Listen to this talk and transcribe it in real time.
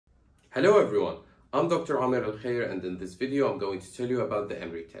Hello everyone, I'm Dr. Amer Alkhayer, and in this video I'm going to tell you about the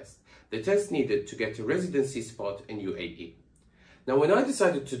Emree test, the test needed to get a residency spot in UAE. Now when I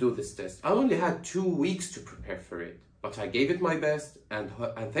decided to do this test, I only had 2 weeks to prepare for it, but I gave it my best and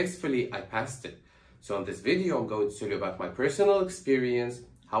thankfully I passed it. So in this video I'm going to tell you about my personal experience,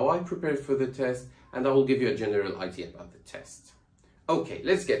 how I prepared for the test, and I will give you a general idea about the test. Okay,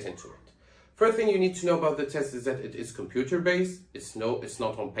 let's get into it. First thing you need to know about the test is that it is computer-based. It's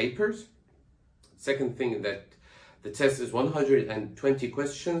not on papers. Second thing, that the test is 120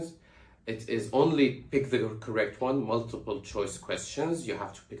 questions. It is only pick the correct one, multiple choice questions. You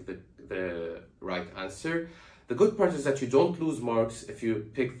have to pick the right answer. The good part is that you don't lose marks if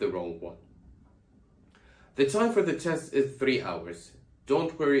you pick the wrong one. The time for the test is 3 hours.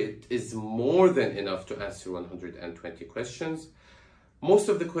 Don't worry, it is more than enough to answer 120 questions. Most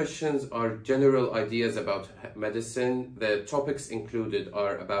of the questions are general ideas about medicine. The topics included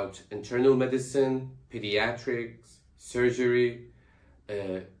are about internal medicine, pediatrics, surgery,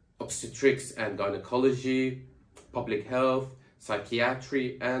 obstetrics and gynecology, public health,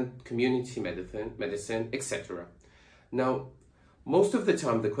 psychiatry, and community medicine, etc. Now, most of the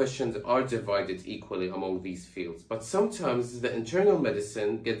time the questions are divided equally among these fields, but sometimes the internal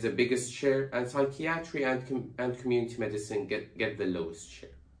medicine gets the biggest share and psychiatry and community medicine get the lowest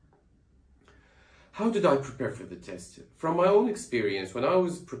share. How did I prepare for the test? From my own experience, when I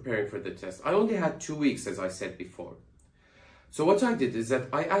was preparing for the test, I only had 2 weeks, as I said before. So what I did is that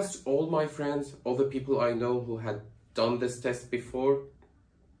I asked all my friends, all the people I know who had done this test before,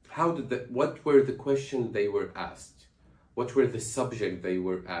 what were the questions they were asked? What were the subjects they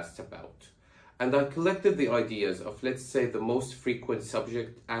were asked about? And I collected the ideas of, let's say, the most frequent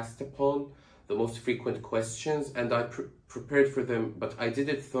subject asked upon, the most frequent questions, and I prepared for them, but I did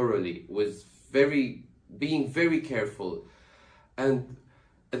it thoroughly, being very careful. And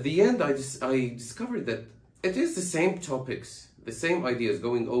at the end, I discovered that it is the same topics, the same ideas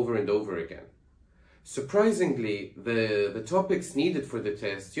going over and over again. Surprisingly, the topics needed for the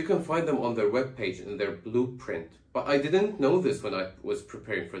test, you can find them on their webpage in their blueprint. But I didn't know this when I was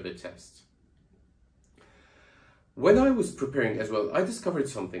preparing for the test. When I was preparing as well, I discovered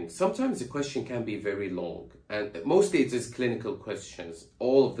something. Sometimes the question can be very long, and mostly it is clinical questions.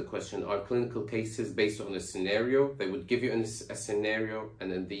 All of the questions are clinical cases based on a scenario. They would give you a scenario,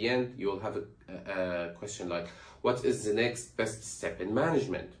 and in the end, you will have a question like, what is the next best step in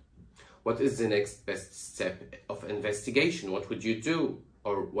management? What is the next best step of investigation? What would you do?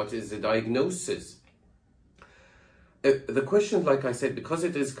 Or what is the diagnosis? The question, like I said, because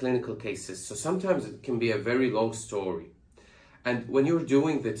it is clinical cases, so sometimes it can be a very long story. And when you're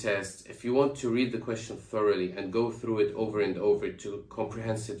doing the test, if you want to read the question thoroughly and go through it over and over to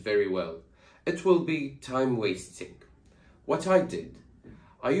comprehend it very well, it will be time wasting. What I did,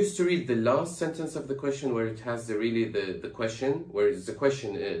 I used to read the last sentence of the question where it has the question, where the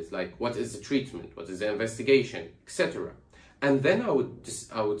question is like, what is the treatment? What is the investigation? Etc. And then I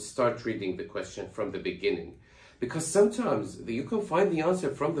would start reading the question from the beginning. Because sometimes you can find the answer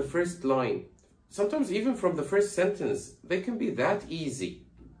from the first line. Sometimes even from the first sentence, they can be that easy.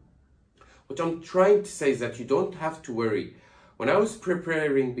 What I'm trying to say is that you don't have to worry. When I was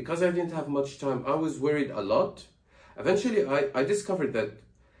preparing, because I didn't have much time, I was worried a lot. Eventually, I discovered that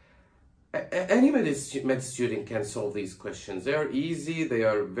any med student can solve these questions. They are easy, they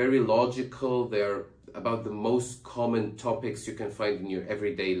are very logical, they are about the most common topics you can find in your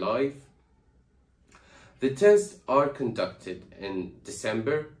everyday life. The tests are conducted in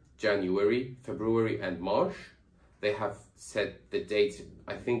December, January, February, and March. They have set the date,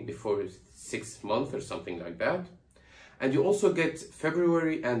 I think, before 6 months or something like that. And you also get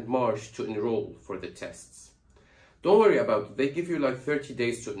February and March to enroll for the tests. Don't worry about it. They give you like 30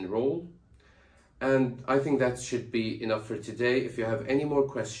 days to enroll. And I think that should be enough for today. If you have any more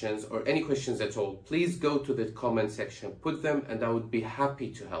questions or any questions at all, please go to the comment section, put them, and I would be happy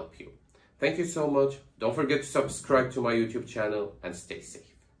to help you. Thank you so much. Don't forget to subscribe to my YouTube channel and stay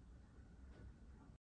safe.